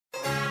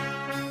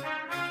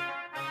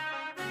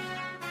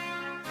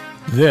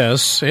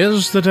This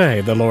is the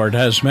day the Lord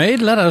has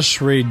made. Let us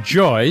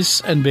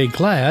rejoice and be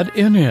glad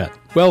in it.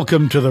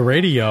 Welcome to the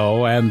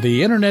radio and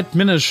the internet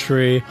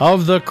ministry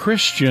of the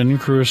Christian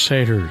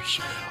Crusaders.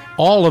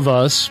 All of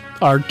us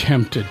are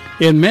tempted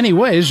in many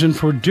ways and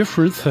for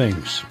different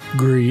things.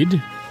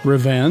 Greed,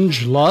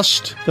 revenge,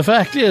 lust. The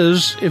fact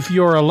is, if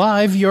you're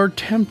alive, you're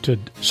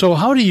tempted. So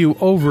how do you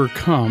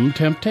overcome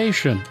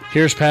temptation?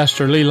 Here's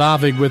Pastor Lee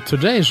Lavig with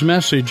today's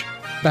message,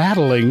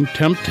 Battling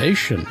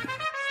Temptation.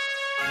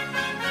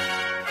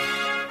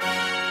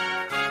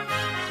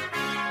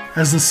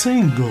 As the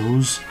saying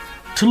goes,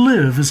 to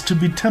live is to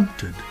be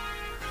tempted.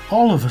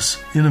 All of us,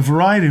 in a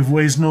variety of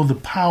ways, know the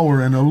power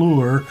and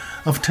allure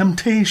of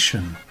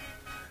temptation.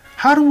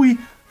 How do we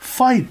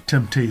fight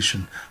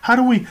temptation? How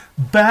do we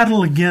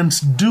battle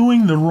against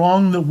doing the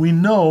wrong that we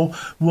know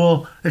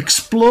will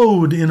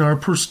explode in our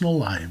personal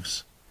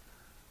lives?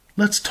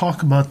 Let's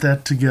talk about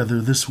that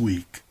together this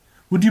week.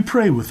 Would you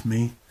pray with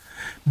me?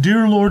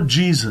 Dear Lord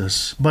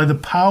Jesus, by the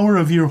power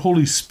of your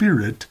Holy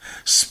Spirit,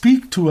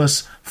 speak to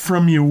us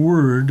from your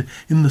word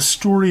in the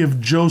story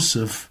of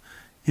Joseph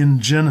in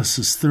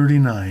Genesis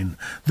 39,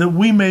 that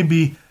we may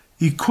be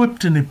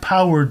equipped and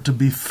empowered to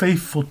be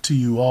faithful to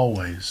you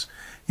always.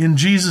 In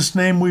Jesus'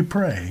 name we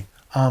pray.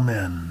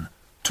 Amen.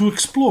 To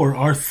explore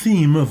our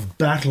theme of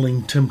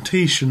battling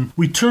temptation,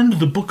 we turn to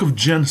the book of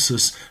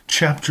Genesis,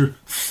 chapter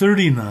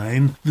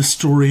 39, the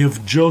story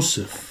of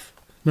Joseph.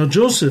 Now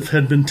Joseph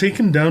had been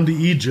taken down to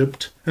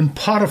Egypt, and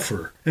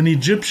Potiphar, an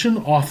Egyptian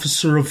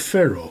officer of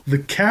Pharaoh, the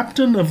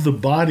captain of the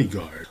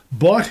bodyguard,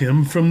 bought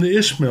him from the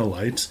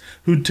Ishmaelites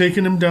who'd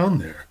taken him down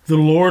there. The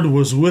Lord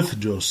was with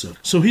Joseph,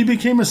 so he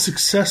became a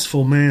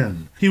successful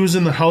man. He was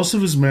in the house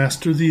of his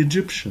master, the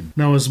Egyptian.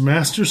 Now his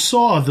master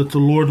saw that the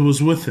Lord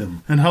was with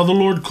him, and how the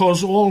Lord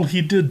caused all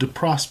he did to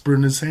prosper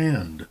in his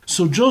hand.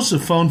 So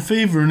Joseph found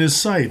favor in his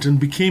sight and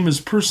became his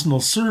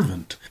personal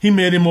servant. He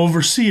made him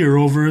overseer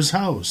over his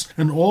house,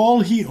 and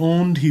all he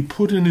owned he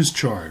put in his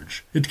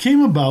charge. It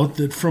came about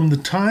that from the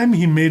time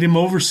he made him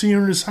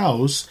overseer in his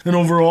house, and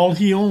over all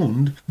he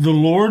owned, the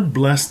Lord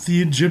blessed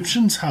the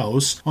Egyptian's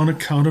house on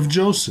account of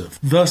Joseph.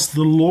 Thus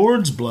the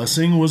Lord's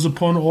blessing was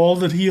upon all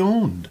that he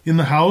owned, in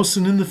the house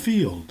and in the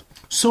field.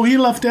 So he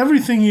left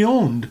everything he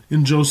owned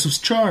in Joseph's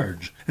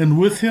charge, and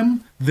with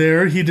him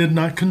there he did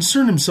not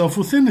concern himself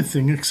with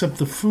anything except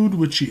the food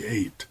which he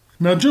ate.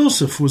 Now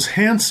Joseph was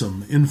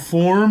handsome in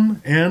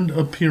form and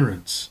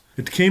appearance.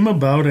 It came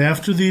about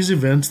after these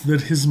events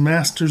that his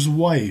master's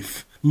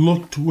wife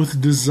looked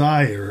with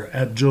desire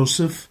at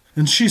Joseph,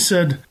 and she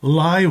said,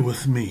 "Lie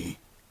with me."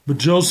 But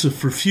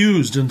Joseph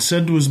refused and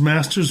said to his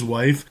master's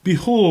wife,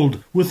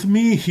 "Behold, with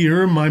me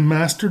here my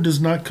master does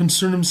not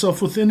concern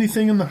himself with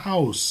anything in the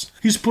house.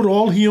 He's put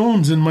all he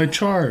owns in my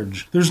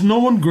charge. There's no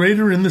one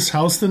greater in this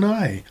house than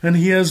I, and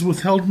he has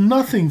withheld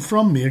nothing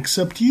from me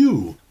except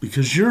you,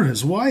 because you're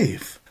his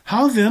wife.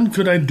 How then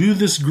could I do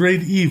this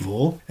great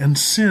evil and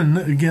sin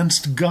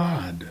against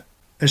God?"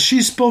 As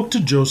she spoke to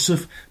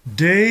Joseph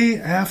day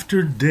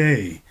after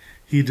day,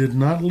 he did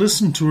not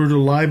listen to her to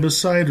lie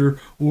beside her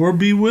or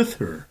be with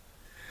her.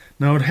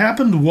 Now it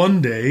happened one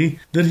day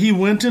that he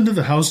went into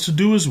the house to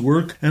do his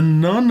work,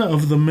 and none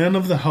of the men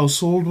of the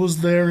household was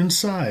there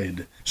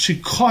inside. She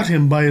caught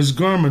him by his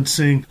garment,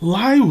 saying,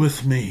 "Lie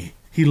with me."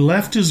 He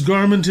left his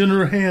garment in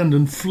her hand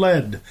and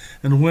fled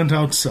and went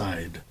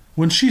outside.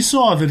 When she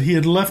saw that he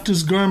had left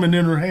his garment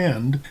in her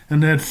hand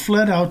and had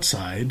fled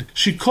outside,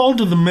 she called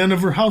to the men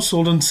of her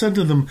household and said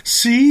to them,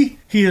 "See,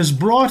 he has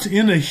brought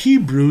in a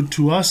Hebrew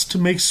to us to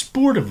make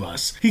sport of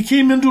us. He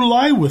came in to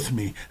lie with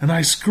me, and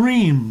I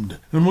screamed.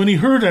 And when he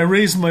heard I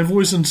raised my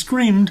voice and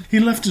screamed, he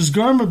left his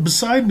garment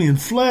beside me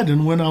and fled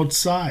and went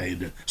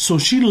outside." So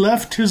she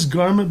left his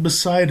garment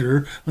beside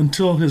her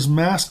until his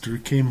master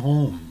came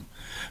home.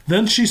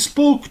 Then she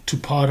spoke to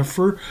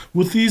Potiphar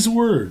with these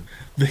words,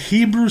 "The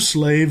Hebrew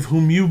slave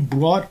whom you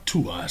brought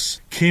to us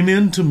came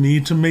in to me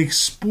to make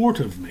sport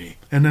of me.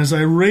 And as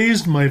I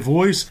raised my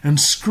voice and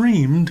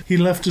screamed, he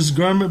left his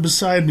garment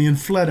beside me and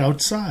fled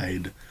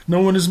outside."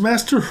 Now when his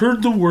master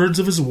heard the words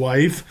of his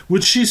wife,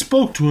 which she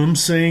spoke to him,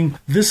 saying,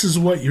 "This is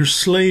what your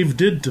slave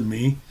did to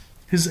me,"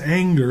 his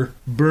anger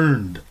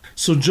burned.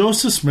 So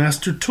Joseph's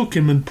master took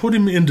him and put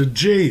him into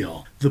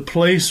jail, the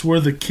place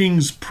where the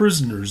king's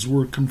prisoners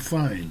were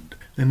confined.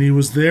 And he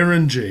was there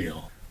in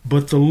jail.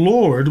 But the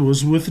Lord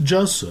was with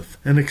Joseph,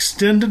 and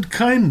extended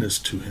kindness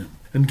to him,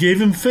 and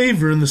gave him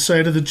favor in the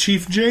sight of the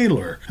chief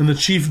jailer. And the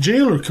chief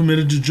jailer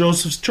committed to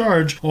Joseph's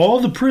charge all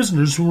the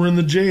prisoners who were in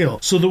the jail,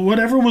 so that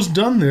whatever was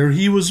done there,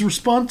 he was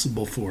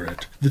responsible for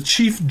it. The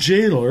chief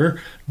jailer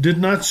did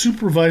not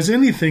supervise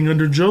anything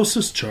under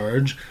Joseph's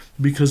charge,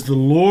 because the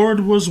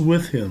Lord was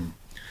with him,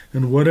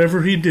 and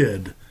whatever he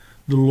did,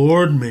 the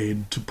Lord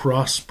made to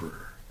prosper.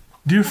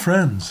 Dear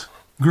friends,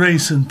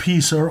 grace and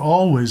peace are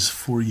always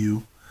for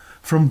you,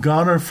 from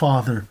God our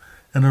Father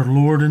and our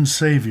Lord and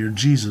Savior,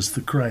 Jesus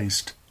the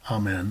Christ.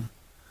 Amen.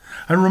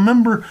 I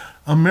remember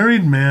a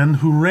married man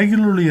who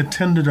regularly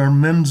attended our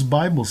men's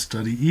Bible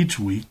study each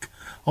week,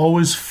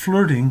 always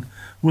flirting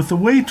with the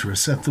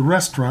waitress at the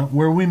restaurant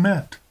where we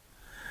met.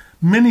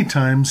 Many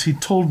times he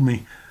told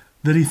me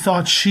that he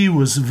thought she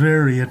was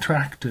very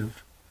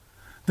attractive.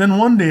 Then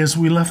one day as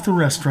we left the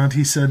restaurant,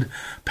 he said,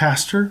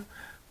 "Pastor,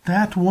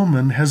 that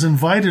woman has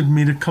invited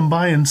me to come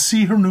by and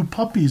see her new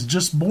puppies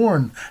just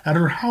born at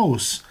her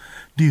house.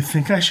 Do you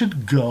think I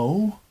should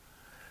go?"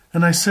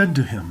 And I said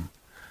to him,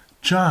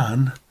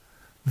 "John,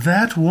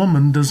 that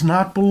woman does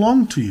not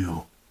belong to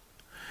you.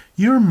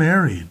 You're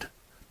married.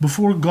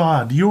 Before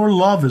God, your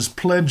love is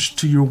pledged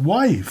to your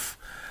wife.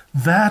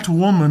 That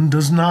woman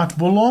does not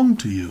belong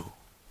to you."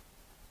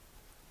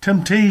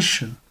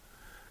 Temptation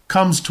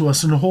comes to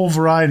us in a whole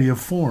variety of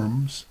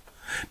forms.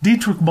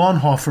 Dietrich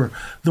Bonhoeffer,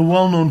 the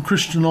well-known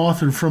Christian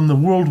author from the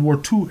World War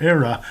II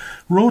era,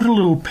 wrote a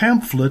little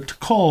pamphlet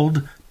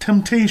called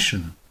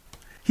Temptation.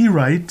 He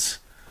writes,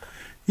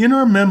 "In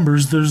our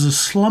members there's a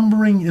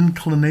slumbering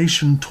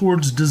inclination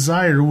towards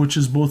desire which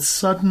is both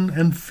sudden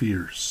and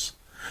fierce.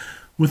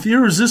 With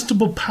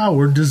irresistible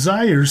power,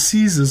 desire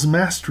seizes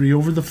mastery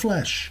over the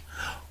flesh.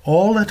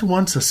 All at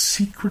once a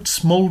secret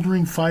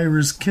smoldering fire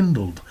is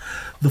kindled.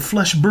 The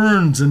flesh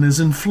burns and is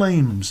in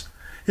flames.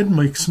 It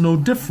makes no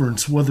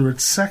difference whether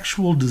it's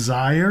sexual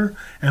desire,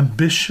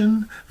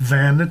 ambition,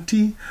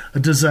 vanity, a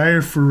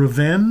desire for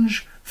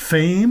revenge,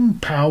 fame,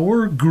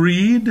 power,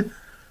 greed.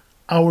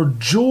 Our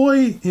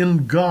joy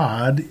in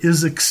God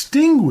is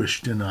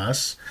extinguished in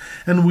us,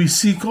 and we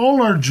seek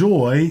all our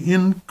joy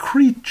in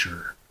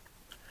creature.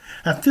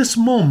 At this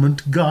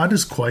moment, God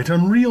is quite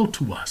unreal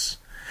to us.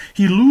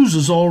 He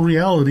loses all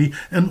reality,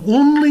 and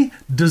only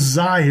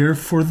desire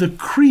for the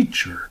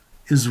creature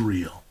is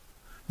real.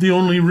 The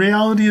only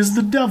reality is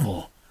the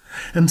devil.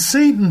 And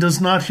Satan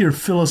does not here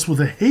fill us with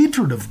a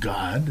hatred of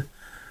God,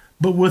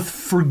 but with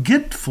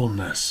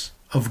forgetfulness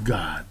of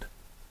God.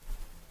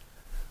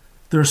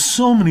 There are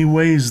so many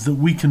ways that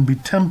we can be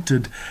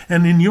tempted,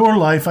 and in your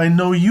life I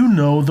know you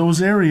know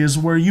those areas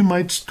where you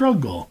might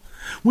struggle.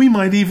 We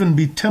might even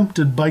be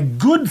tempted by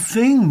good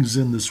things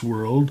in this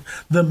world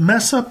that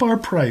mess up our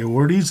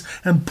priorities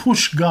and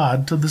push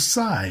God to the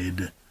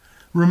side.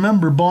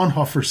 Remember,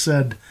 Bonhoeffer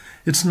said,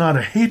 it's not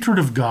a hatred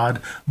of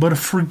God, but a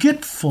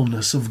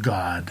forgetfulness of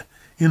God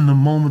in the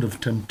moment of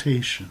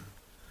temptation.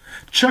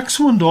 Chuck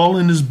Swindoll,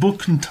 in his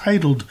book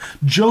entitled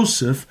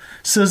Joseph,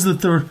 says that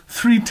there are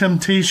 3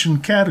 temptation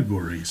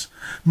categories: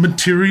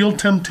 material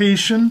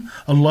temptation,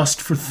 a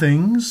lust for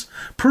things;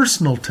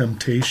 personal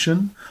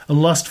temptation, a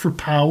lust for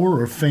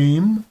power or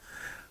fame;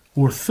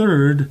 or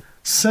third,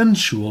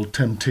 sensual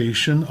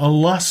temptation, a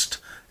lust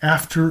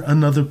after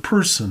another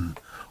person,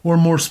 or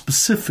more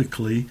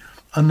specifically,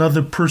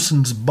 another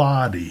person's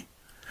body,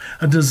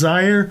 a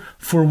desire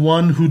for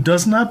one who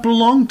does not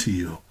belong to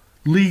you,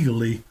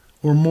 legally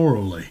or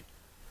morally.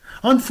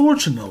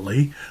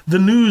 Unfortunately, the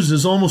news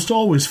is almost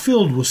always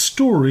filled with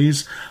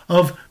stories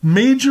of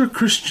major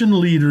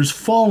Christian leaders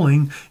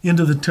falling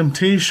into the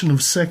temptation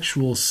of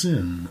sexual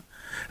sin.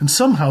 And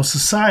somehow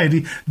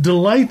society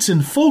delights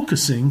in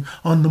focusing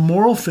on the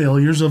moral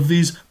failures of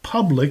these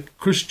public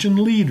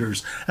Christian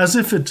leaders, as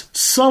if it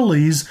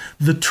sullies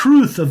the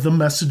truth of the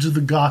message of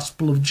the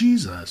gospel of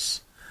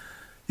Jesus.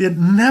 It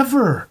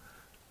never,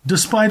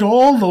 despite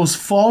all those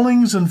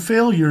fallings and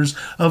failures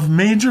of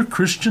major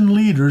Christian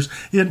leaders,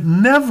 it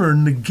never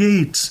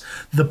negates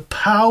the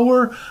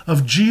power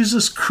of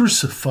Jesus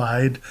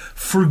crucified,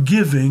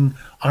 forgiving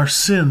our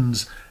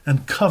sins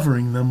and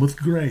covering them with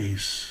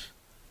grace.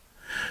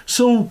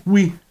 So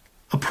we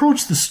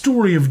approach the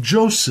story of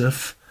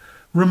Joseph,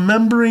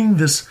 remembering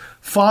this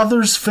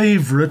father's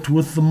favorite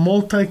with the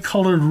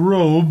multicolored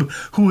robe,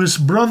 who his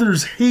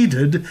brothers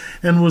hated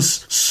and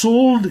was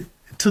sold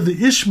to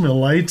the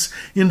Ishmaelites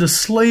into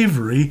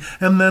slavery,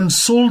 and then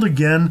sold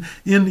again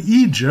in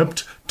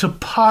Egypt to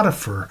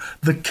Potiphar,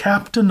 the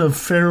captain of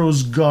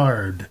Pharaoh's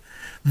guard.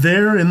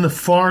 There in the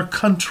far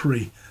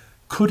country,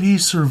 could he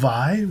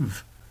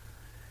survive?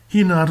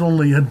 He not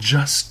only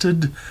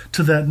adjusted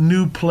to that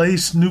new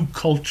place, new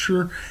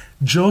culture,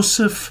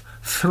 Joseph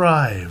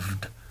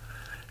thrived.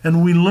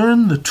 And we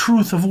learn the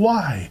truth of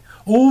why.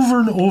 Over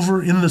and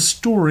over in the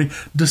story,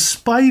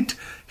 despite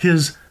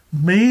his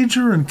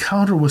major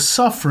encounter with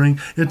suffering,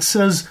 it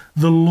says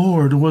the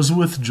Lord was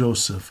with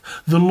Joseph.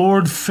 The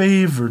Lord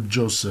favored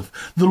Joseph.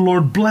 The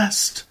Lord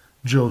blessed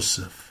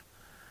Joseph.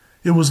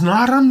 It was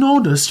not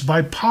unnoticed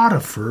by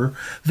Potiphar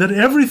that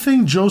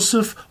everything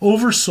Joseph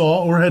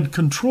oversaw or had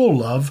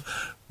control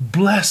of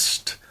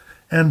blessed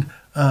and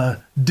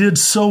did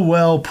so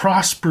well,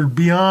 prospered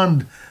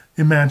beyond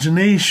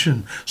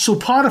imagination. So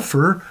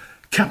Potiphar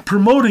kept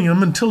promoting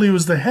him until he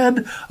was the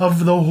head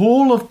of the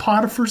whole of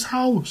Potiphar's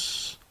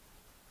house.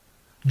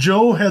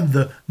 Joe had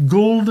the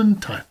golden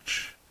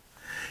touch.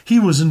 He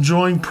was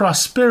enjoying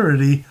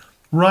prosperity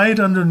right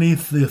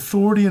underneath the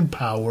authority and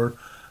power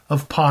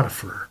of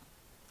Potiphar.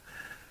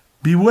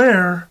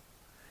 Beware,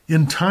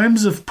 in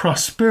times of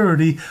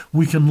prosperity,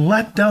 we can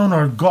let down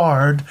our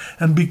guard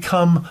and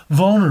become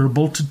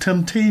vulnerable to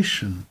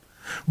temptation.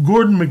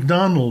 Gordon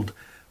MacDonald,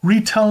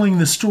 retelling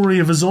the story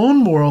of his own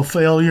moral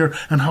failure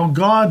and how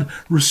God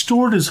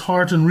restored his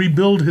heart and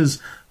rebuilt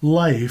his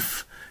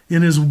life,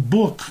 in his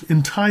book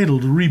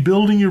entitled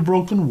Rebuilding Your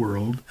Broken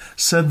World,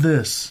 said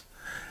this: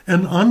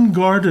 "An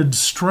unguarded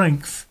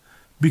strength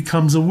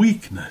becomes a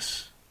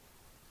weakness."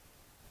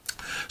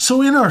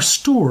 So in our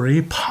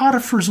story,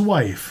 Potiphar's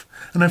wife,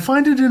 and I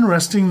find it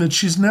interesting that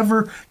she's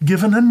never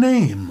given a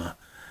name,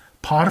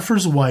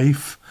 Potiphar's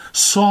wife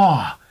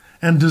saw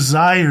and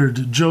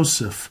desired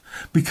Joseph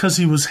because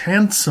he was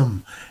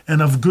handsome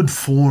and of good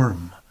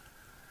form.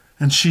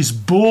 And she's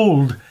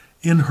bold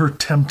in her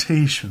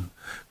temptation.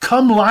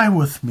 "Come lie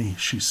with me,"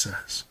 she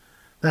says.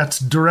 That's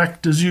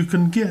direct as you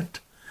can get.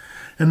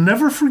 And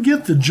never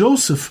forget that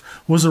Joseph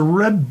was a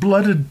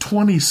red-blooded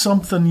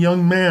 20-something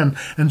young man,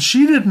 and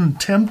she didn't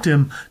tempt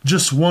him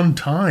just one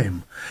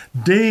time.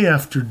 Day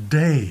after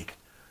day,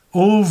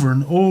 over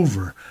and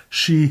over,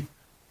 she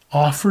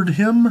offered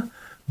him,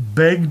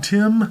 begged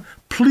him,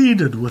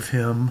 pleaded with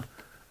him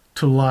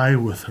to lie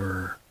with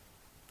her.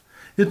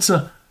 It's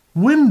a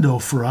window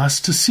for us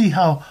to see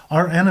how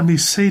our enemy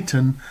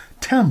Satan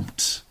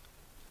tempts.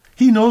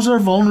 He knows our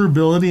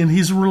vulnerability, and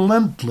he's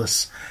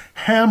relentless,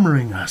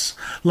 hammering us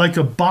like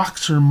a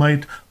boxer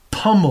might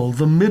pummel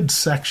the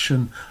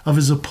midsection of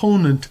his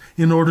opponent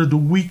in order to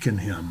weaken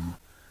him.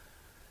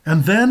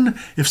 And then,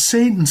 if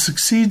Satan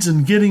succeeds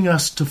in getting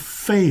us to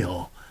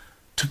fail,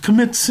 to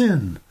commit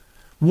sin,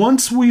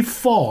 once we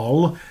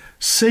fall,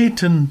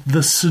 Satan,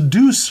 the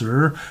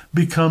seducer,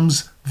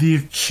 becomes the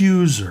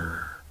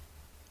accuser.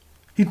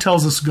 He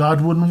tells us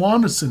God wouldn't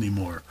want us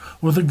anymore,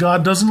 or that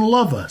God doesn't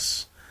love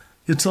us.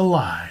 It's a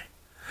lie.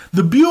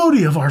 The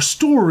beauty of our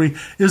story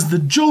is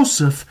that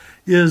Joseph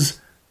is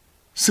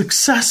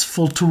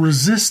successful to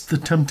resist the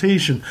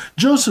temptation.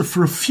 Joseph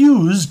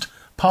refused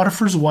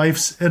Potiphar's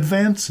wife's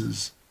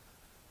advances.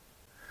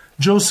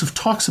 Joseph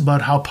talks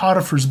about how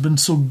Potiphar's been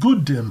so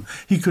good to him,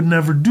 he could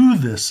never do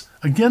this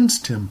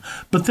against him.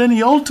 But then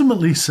he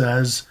ultimately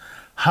says,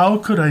 "How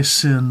could I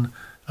sin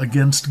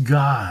against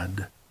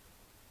God?"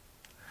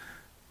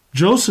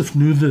 Joseph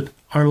knew that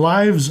our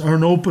lives are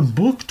an open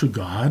book to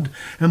God,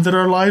 and that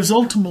our lives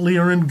ultimately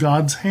are in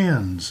God's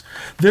hands.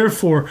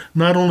 Therefore,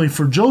 not only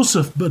for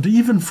Joseph, but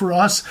even for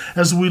us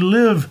as we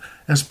live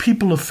as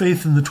people of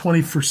faith in the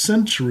 21st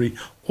century,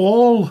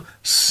 all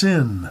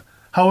sin,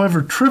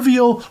 however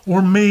trivial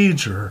or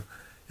major,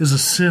 is a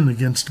sin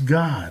against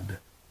God.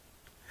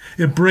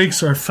 It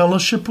breaks our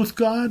fellowship with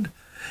God.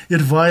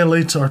 It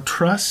violates our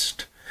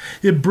trust.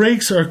 It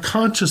breaks our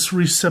conscious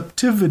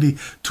receptivity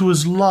to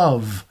his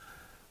love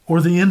or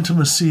the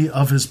intimacy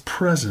of his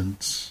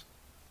presence.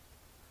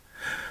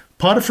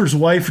 Potiphar's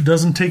wife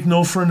doesn't take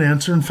no for an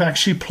answer. In fact,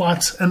 she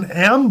plots an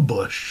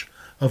ambush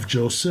of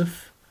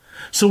Joseph.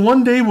 So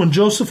one day when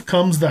Joseph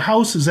comes, the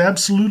house is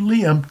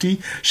absolutely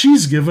empty.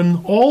 She's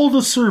given all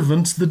the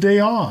servants the day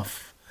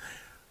off.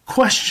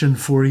 Question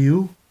for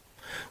you: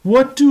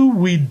 what do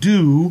we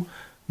do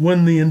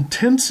when the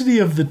intensity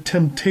of the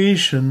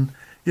temptation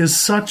is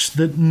such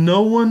that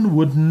no one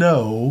would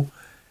know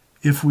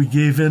if we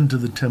gave in to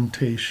the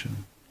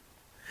temptation?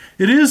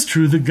 It is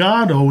true that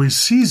God always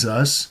sees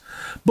us,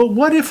 but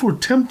what if we're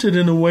tempted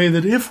in a way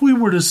that if we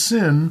were to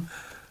sin,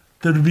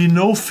 there would be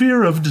no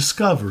fear of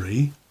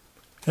discovery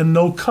and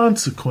no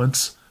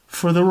consequence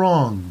for the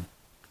wrong?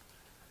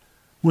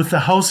 With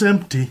the house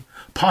empty,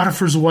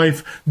 Potiphar's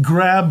wife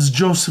grabs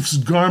Joseph's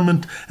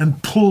garment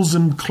and pulls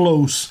him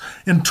close,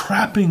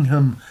 entrapping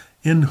him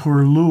in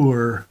her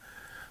lure.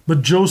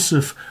 But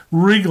Joseph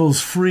wriggles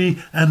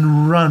free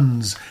and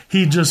runs.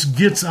 He just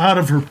gets out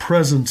of her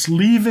presence,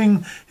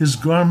 leaving his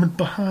garment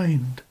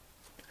behind.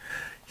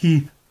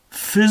 He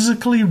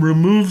physically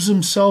removes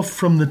himself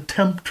from the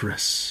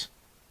temptress.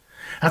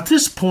 At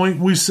this point,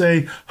 we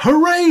say,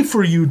 "Hooray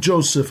for you,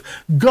 Joseph!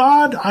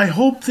 God, I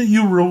hope that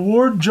you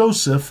reward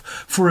Joseph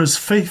for his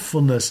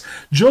faithfulness.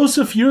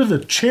 Joseph, you're the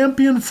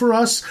champion for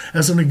us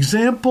as an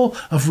example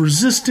of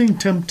resisting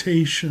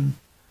temptation."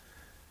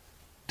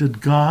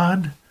 Did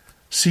God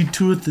see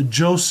to it that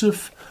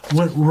Joseph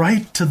went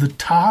right to the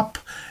top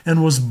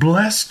and was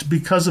blessed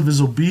because of his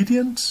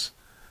obedience?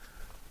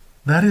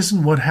 That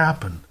isn't what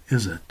happened,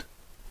 is it?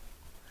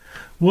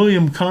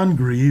 William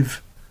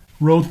Congreve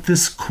wrote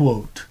this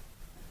quote: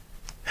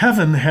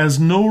 "Heaven has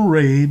no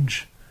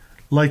rage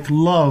like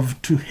love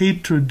to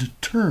hatred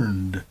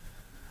turned,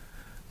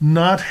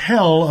 not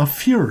hell a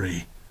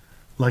fury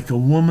like a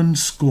woman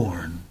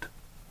scorned."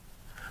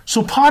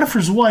 So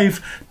Potiphar's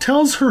wife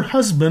tells her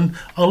husband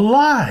a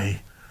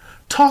lie.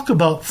 Talk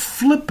about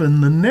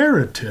flipping the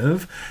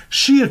narrative.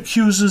 She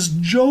accuses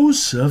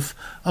Joseph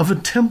of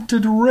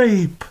attempted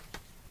rape.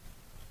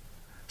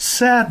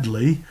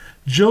 Sadly,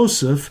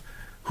 Joseph,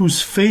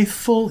 who's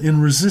faithful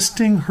in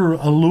resisting her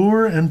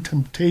allure and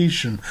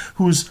temptation,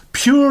 who is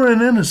pure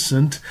and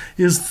innocent,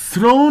 is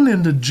thrown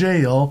into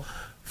jail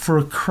for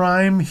a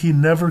crime he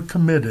never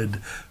committed,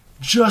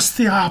 just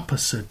the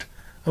opposite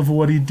of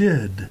what he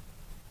did.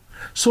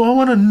 So I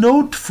want to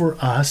note for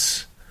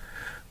us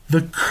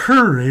the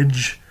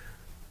courage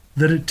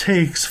that it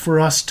takes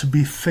for us to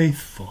be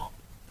faithful.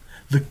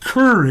 The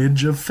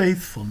courage of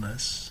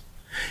faithfulness.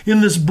 In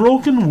this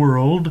broken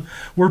world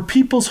where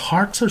people's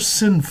hearts are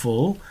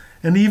sinful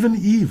and even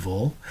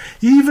evil,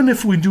 even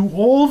if we do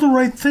all the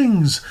right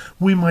things,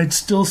 we might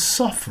still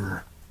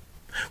suffer.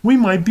 We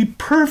might be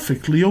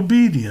perfectly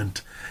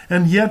obedient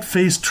and yet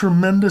face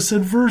tremendous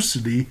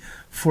adversity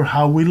for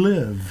how we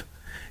live.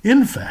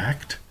 In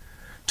fact,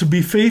 to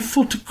be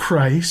faithful to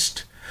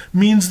Christ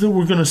means that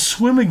we're going to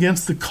swim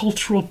against the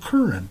cultural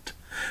current.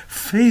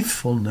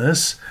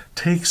 Faithfulness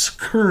takes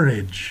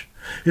courage.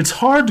 It's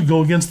hard to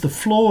go against the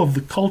flow of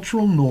the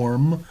cultural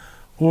norm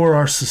or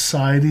our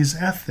society's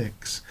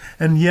ethics,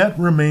 and yet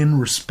remain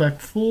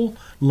respectful,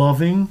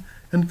 loving,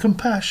 and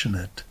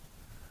compassionate.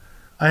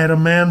 I had a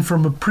man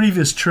from a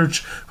previous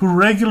church who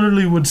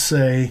regularly would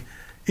say,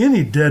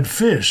 "Any dead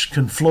fish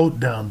can float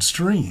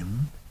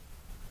downstream."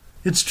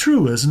 It's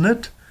true, isn't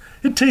it?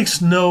 It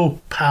takes no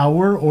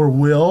power or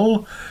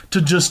will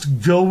to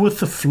just go with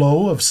the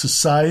flow of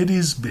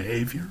society's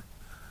behavior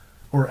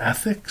or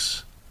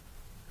ethics.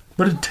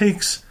 But it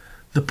takes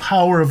the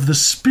power of the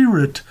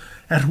Spirit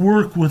at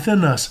work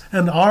within us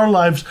and our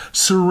lives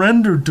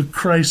surrendered to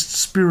Christ's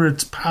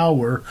Spirit's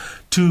power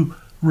to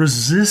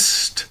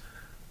resist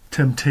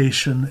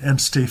temptation and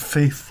stay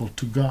faithful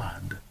to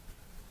God.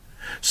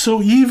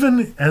 So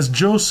even as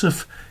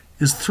Joseph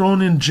is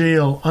thrown in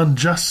jail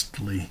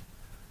unjustly,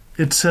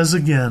 it says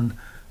again,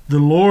 the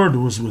Lord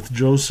was with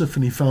Joseph,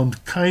 and he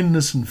found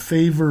kindness and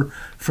favor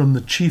from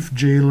the chief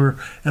jailer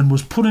and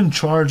was put in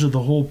charge of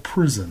the whole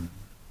prison.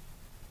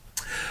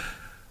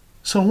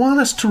 So I want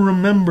us to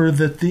remember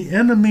that the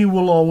enemy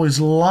will always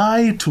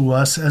lie to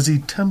us as he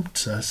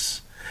tempts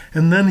us,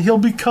 and then he'll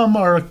become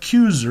our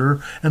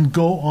accuser and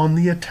go on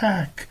the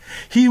attack.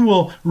 He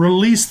will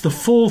release the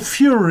full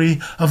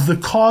fury of the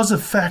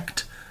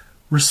cause-effect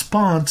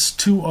response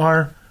to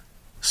our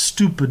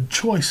stupid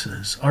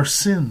choices, our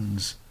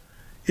sins.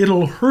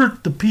 It'll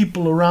hurt the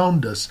people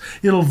around us.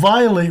 It'll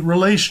violate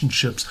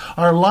relationships.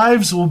 Our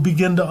lives will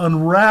begin to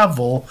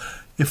unravel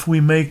if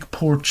we make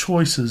poor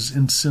choices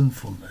in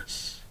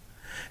sinfulness.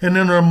 And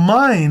in our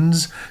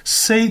minds,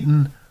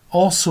 Satan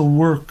also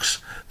works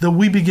that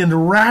we begin to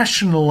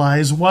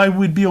rationalize why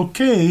we'd be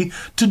okay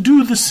to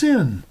do the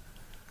sin.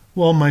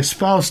 Well, my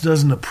spouse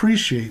doesn't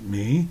appreciate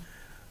me,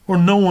 or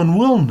no one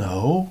will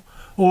know,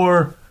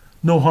 or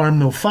no harm,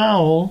 no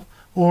foul,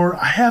 or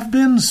I have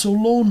been so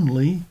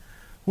lonely,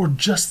 or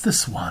just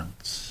this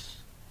once.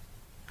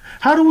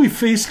 How do we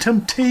face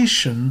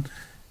temptation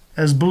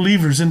as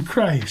believers in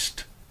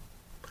Christ?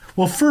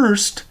 Well,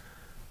 first,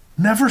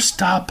 never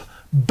stop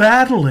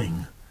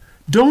battling.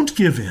 Don't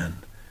give in.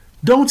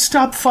 Don't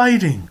stop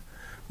fighting.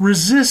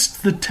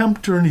 Resist the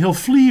tempter and he'll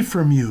flee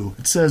from you.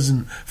 It says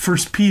in 1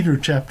 Peter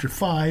chapter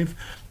 5.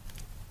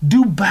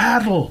 Do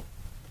battle.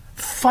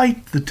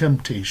 Fight the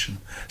temptation.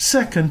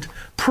 Second,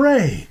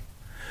 pray.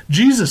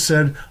 Jesus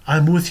said,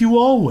 I'm with you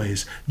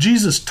always.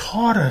 Jesus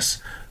taught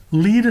us,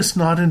 lead us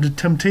not into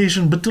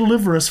temptation, but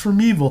deliver us from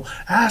evil.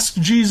 Ask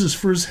Jesus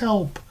for his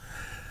help.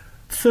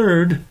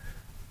 Third,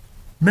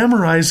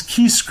 memorize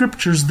key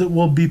scriptures that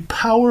will be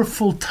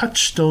powerful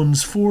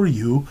touchstones for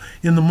you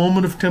in the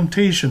moment of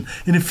temptation.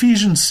 In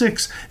Ephesians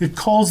 6, it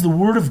calls the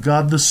Word of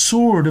God the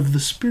sword of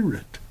the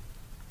Spirit.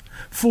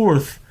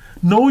 Fourth,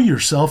 know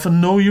yourself and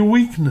know your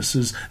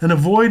weaknesses, and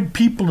avoid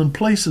people and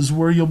places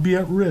where you'll be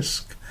at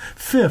risk.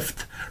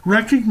 Fifth,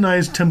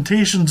 recognize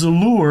temptation's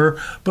allure,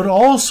 but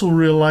also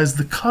realize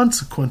the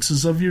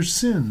consequences of your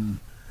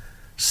sin.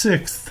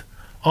 Sixth,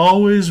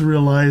 always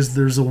realize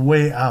there's a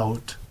way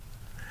out.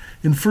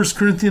 In 1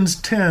 Corinthians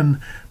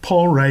 10,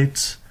 Paul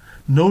writes,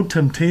 no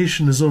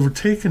temptation has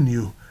overtaken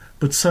you,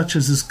 but such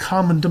as is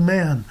common to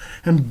man,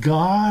 and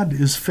God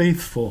is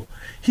faithful.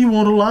 He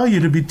won't allow you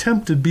to be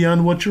tempted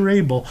beyond what you're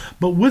able,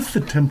 but with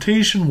the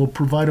temptation will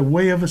provide a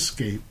way of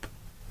escape.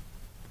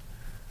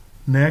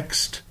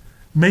 Next,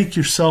 make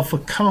yourself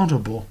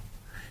accountable.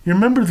 You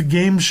remember the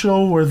game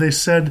show where they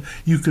said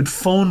you could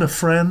phone a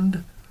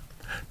friend?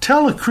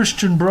 Tell a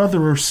Christian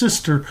brother or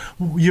sister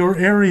your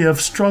area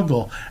of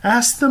struggle.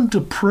 Ask them to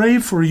pray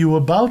for you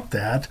about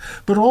that,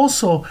 but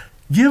also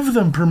give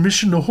them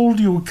permission to hold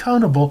you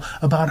accountable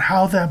about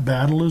how that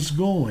battle is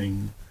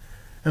going.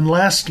 And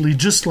lastly,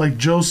 just like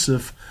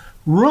Joseph,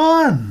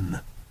 run!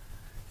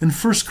 In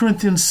 1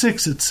 Corinthians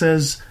 6 it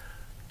says,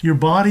 your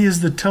body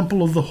is the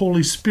temple of the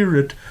Holy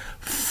Spirit.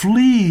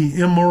 Flee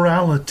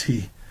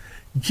immorality.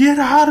 Get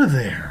out of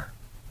there.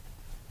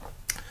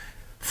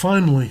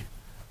 Finally,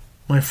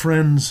 my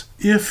friends,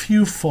 if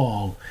you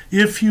fall,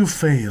 if you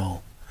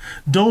fail,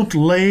 don't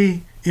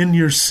lay in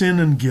your sin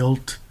and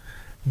guilt.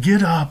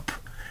 Get up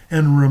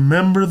and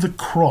remember the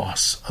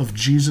cross of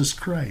Jesus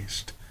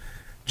Christ.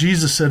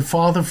 Jesus said,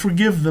 Father,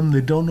 forgive them.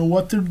 They don't know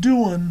what they're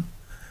doing.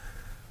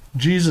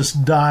 Jesus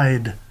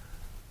died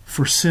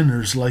for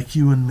sinners like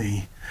you and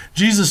me.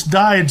 Jesus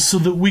died so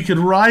that we could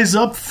rise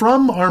up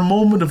from our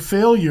moment of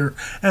failure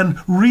and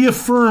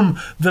reaffirm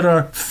that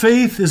our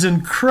faith is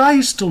in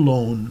Christ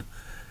alone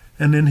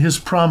and in his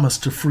promise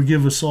to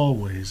forgive us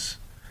always.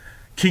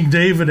 King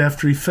David,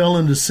 after he fell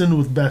into sin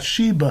with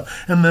Bathsheba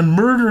and then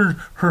murdered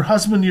her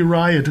husband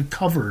Uriah to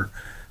cover,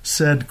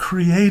 said,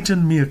 create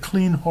in me a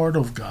clean heart,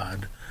 O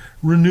God.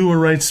 renew a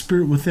right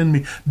spirit within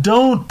me.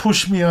 Don't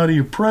push me out of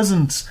your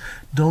presence.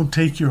 Don't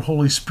take your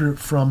Holy Spirit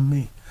from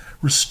me.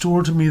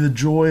 Restore to me the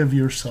joy of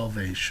your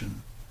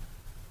salvation.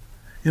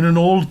 In an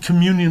old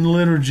communion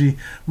liturgy,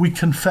 we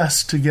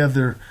confess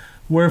together,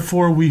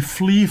 wherefore we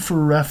flee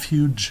for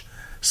refuge,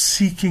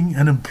 seeking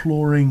and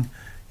imploring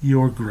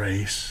your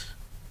grace.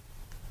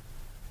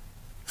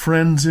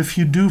 Friends, if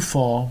you do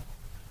fall,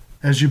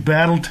 as you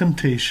battle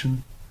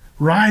temptation,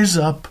 rise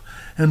up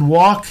and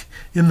walk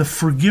in the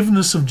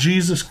forgiveness of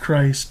Jesus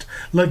Christ.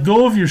 Let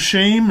go of your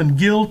shame and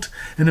guilt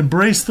and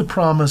embrace the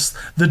promise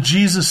that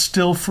Jesus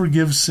still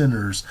forgives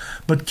sinners,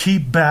 but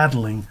keep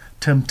battling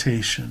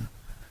temptation.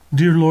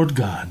 Dear Lord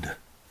God,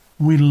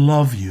 we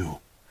love you,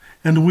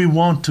 and we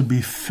want to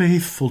be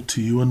faithful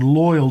to you and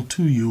loyal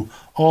to you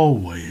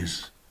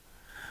always.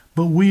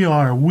 But we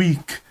are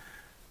weak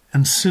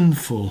and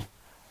sinful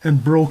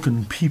and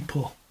broken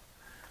people.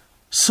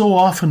 So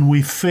often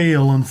we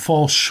fail and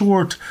fall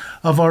short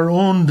of our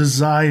own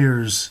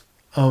desires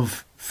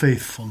of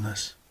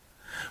faithfulness.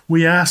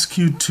 We ask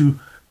you to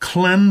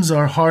cleanse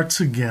our hearts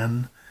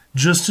again,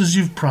 just as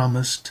you've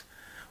promised.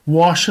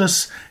 Wash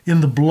us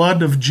in the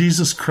blood of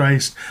Jesus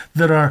Christ,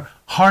 that our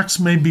hearts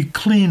may be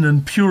clean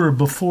and pure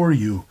before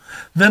you.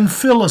 Then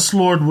fill us,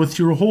 Lord, with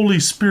your Holy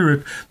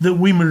Spirit, that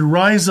we may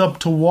rise up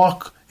to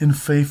walk in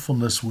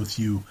faithfulness with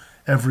you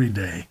every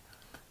day.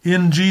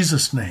 In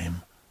Jesus'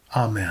 name,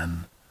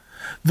 amen.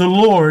 The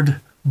Lord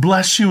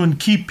bless you and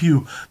keep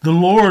you. The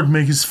Lord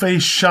make his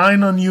face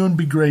shine on you and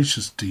be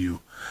gracious to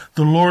you.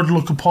 The Lord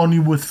look upon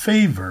you with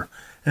favor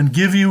and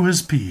give you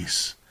his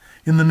peace.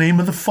 In the name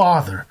of the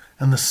Father,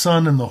 and the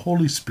Son, and the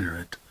Holy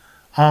Spirit.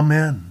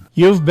 Amen.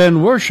 You've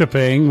been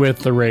worshiping with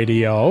the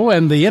radio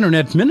and the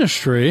internet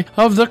ministry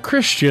of the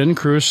Christian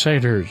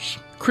Crusaders.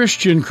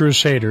 Christian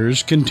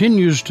Crusaders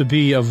continues to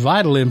be of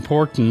vital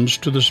importance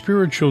to the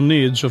spiritual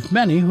needs of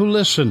many who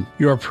listen.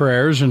 Your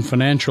prayers and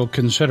financial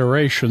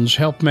considerations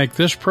help make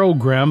this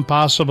program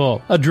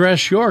possible.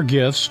 Address your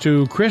gifts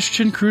to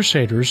Christian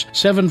Crusaders,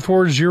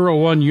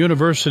 7401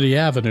 University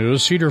Avenue,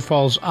 Cedar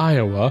Falls,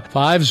 Iowa,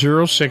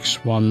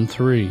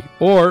 50613.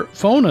 Or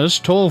phone us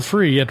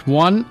toll-free at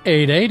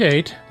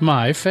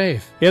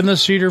 1-888-MY-FAITH. In the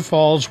Cedar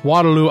Falls,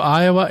 Waterloo,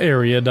 Iowa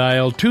area,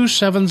 dial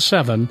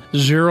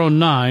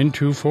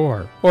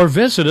 277-0924. Or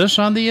visit us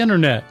on the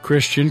internet,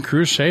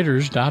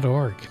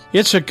 ChristianCrusaders.org.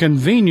 It's a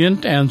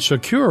convenient and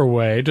secure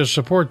way to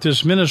support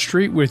this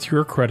ministry with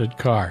your credit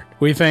card.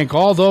 We thank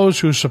all those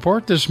who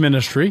support this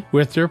ministry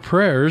with their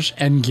prayers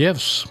and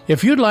gifts.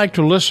 If you'd like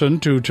to listen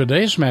to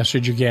today's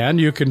message again,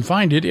 you can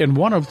find it in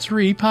one of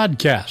 3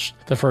 podcasts.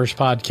 The first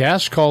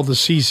podcast, called the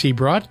CC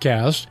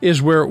Broadcast,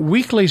 is where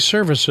weekly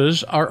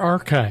services are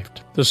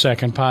archived. The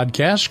second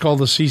podcast, called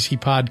the CC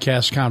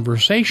Podcast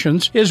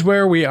Conversations, is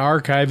where we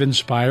archive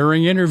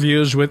inspiring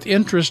interviews with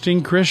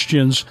interesting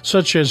Christians,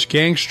 such as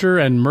gangster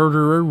and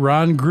murderer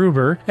Ron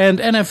Gruber and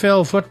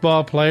NFL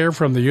football player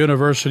from the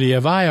University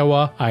of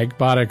Iowa, Ike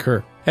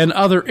Boddicker, and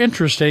other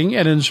interesting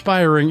and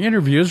inspiring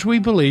interviews we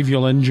believe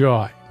you'll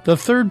enjoy. The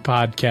third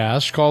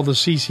podcast, called the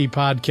CC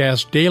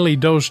Podcast Daily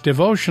Dose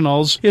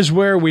Devotionals, is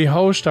where we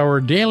host our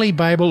daily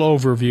Bible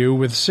overview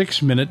with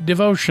 6-minute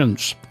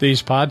devotions.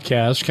 These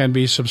podcasts can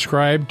be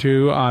subscribed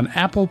to on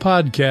Apple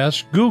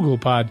Podcasts, Google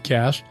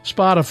Podcasts,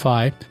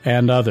 Spotify,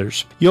 and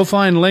others. You'll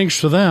find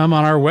links to them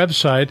on our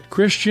website,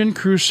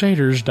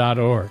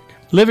 ChristianCrusaders.org.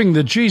 Living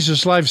the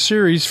Jesus Life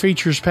series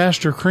features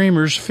Pastor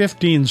Kramer's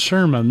 15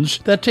 sermons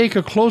that take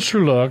a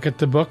closer look at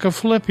the book of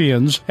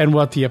Philippians and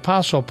what the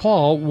Apostle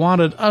Paul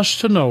wanted us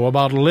to know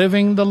about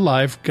living the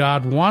life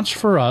God wants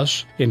for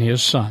us in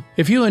His Son.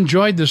 If you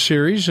enjoyed the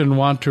series and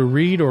want to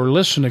read or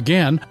listen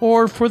again,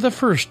 or for the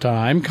first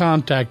time,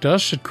 contact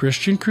us at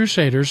Christian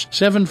Crusaders,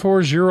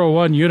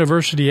 7401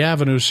 University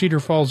Avenue, Cedar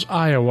Falls,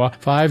 Iowa,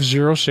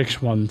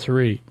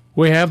 50613.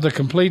 We have the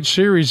complete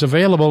series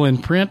available in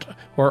print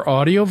or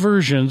audio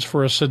versions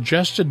for a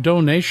suggested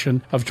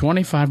donation of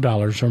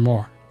 $25 or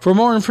more. For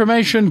more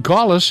information,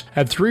 call us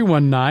at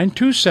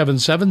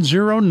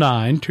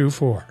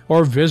 319-277-0924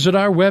 or visit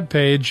our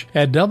webpage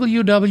at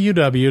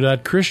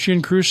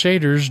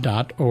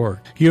www.christiancrusaders.org.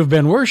 You've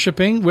been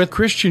worshiping with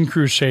Christian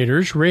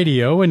Crusaders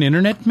Radio and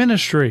Internet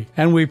Ministry,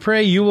 and we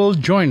pray you will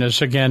join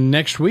us again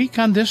next week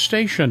on this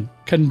station.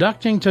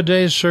 Conducting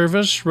today's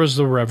service was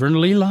the Reverend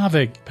Lee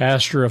Lavig,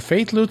 pastor of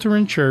Faith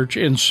Lutheran Church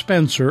in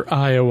Spencer,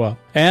 Iowa,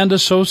 and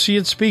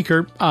associate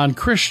speaker on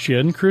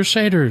Christian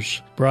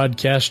Crusaders,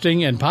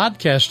 broadcasting and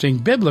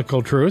podcasting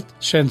biblical truth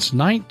since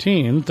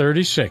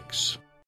 1936.